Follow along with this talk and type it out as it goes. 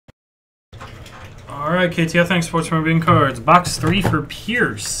All right, KTAuthentics Sports Memorabilia Cards. Box 3 for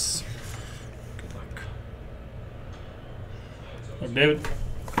Pierce. Good luck. Look, David.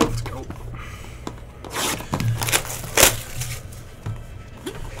 Let's go.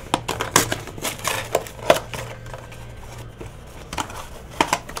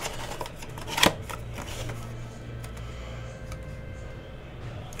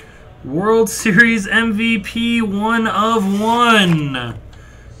 World Series MVP 1 of 1.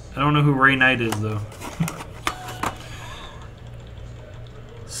 I don't know who Ray Knight is, though.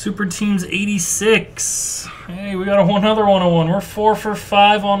 Super Teams 86. Hey, we got another 1 of 1. We're 4 for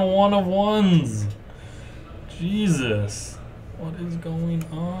 5 on 1 of 1s. Jesus. What is going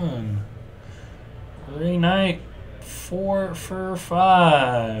on? Ray Knight, 4 for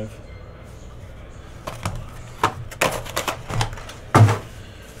 5.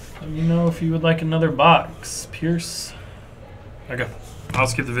 Let me know if you would like another box. Pierce. Okay. I'll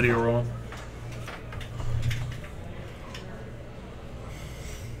skip the video rolling.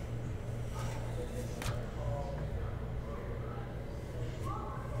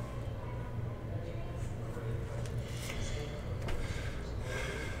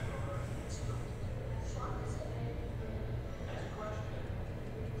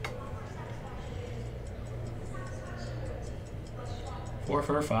 Four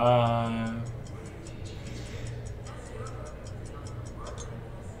for 5.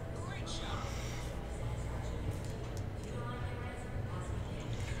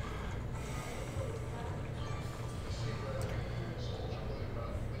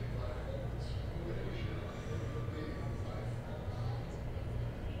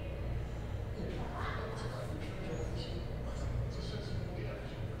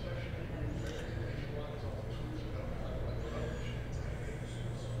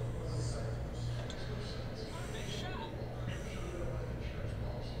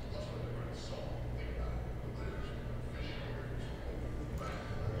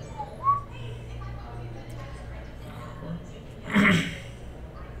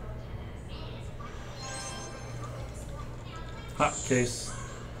 Hot case.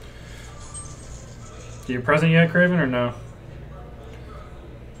 Do you present yet, Craven, or no?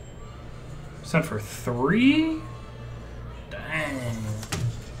 Sent for 3? Dang.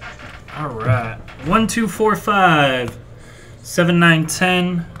 Alright. 1, 2, 4, 5. 7, 9,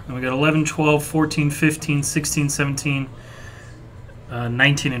 10. And we got 11, 12, 14, 15, 16, 17,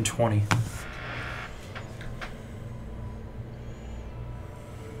 19, and 20.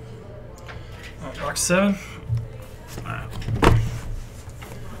 Box 7.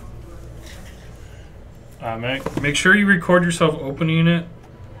 Make sure you record yourself opening it.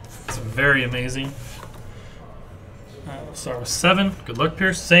 It's very amazing. We'll start with 7. Good luck,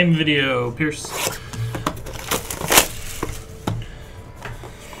 Pierce. Same video, Pierce.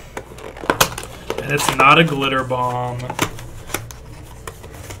 And it's not a glitter bomb.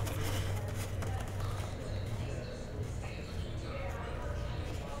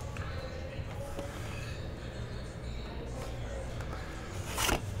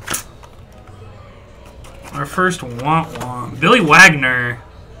 Our first womp. Billy Wagner,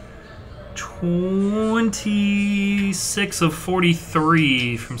 26 of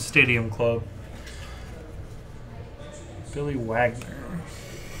 43 from Stadium Club. Billy Wagner.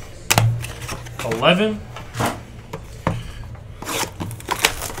 11.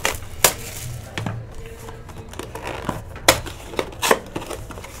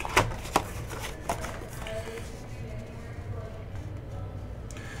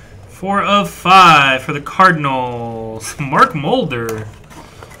 Four of 5 for the Cardinals. Mark Mulder.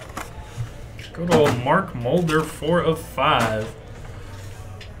 Good old Mark Mulder, 4 of 5.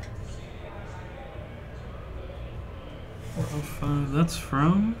 4 of 5. That's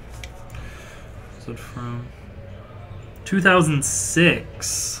from. What's it from?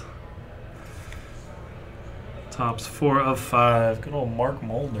 2006. Tops 4 of 5. Good old Mark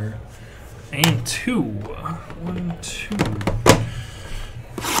Mulder. And 2. 1, 2.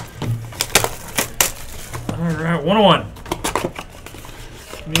 Alright, 1 of 1.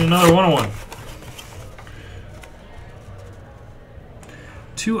 Need another 1 of 1.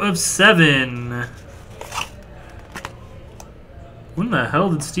 2 of 7. When the hell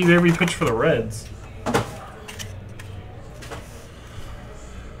did Steve Avery pitch for the Reds?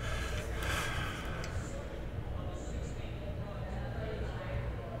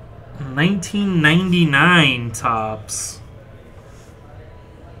 $19.99 tops.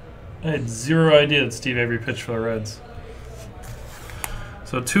 I had 0 idea that Steve Avery pitched for the Reds.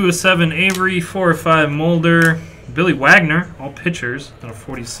 So 2 of 7 Avery, 4 of 5 Mulder, Billy Wagner, all pitchers, out of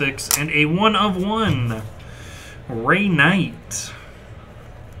 46, and a 1 of 1 Ray Knight.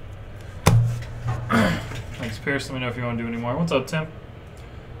 Thanks, Pierce. Let me know if you want to do any more. What's up, Tim?